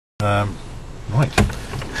Right.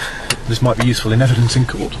 This might be useful in evidence in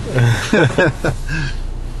court.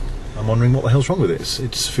 I'm wondering what the hell's wrong with it.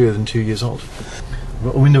 It's fewer than 2 years old. I've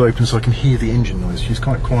got a window open so I can hear the engine noise. She's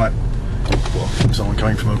quite quiet. Well, from someone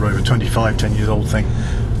coming from a Rover 25, 10 years old thing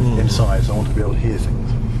inside, so I want to be able to hear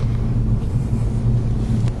things.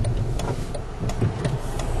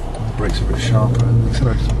 The brakes are a bit sharper, the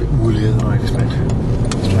accelerator's a bit woolier than I expect.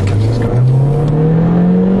 Let's try and catch this guy up.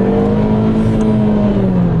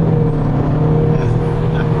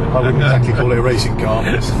 I wouldn't exactly call it a racing car,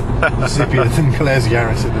 but it's zippier than Claire's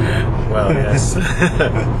Yaris. Well, yes.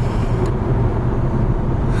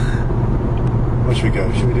 Where should we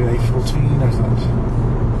go? Should we do A14? How's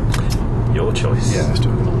that? Your choice. Yeah, let's do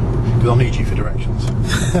it. Because I'll need you for directions.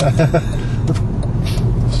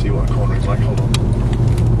 Let's see what a corner is like. Hold on.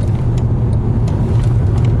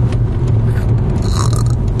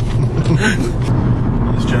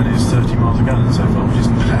 This journey is 30 miles a gallon so far, which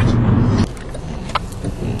isn't bad.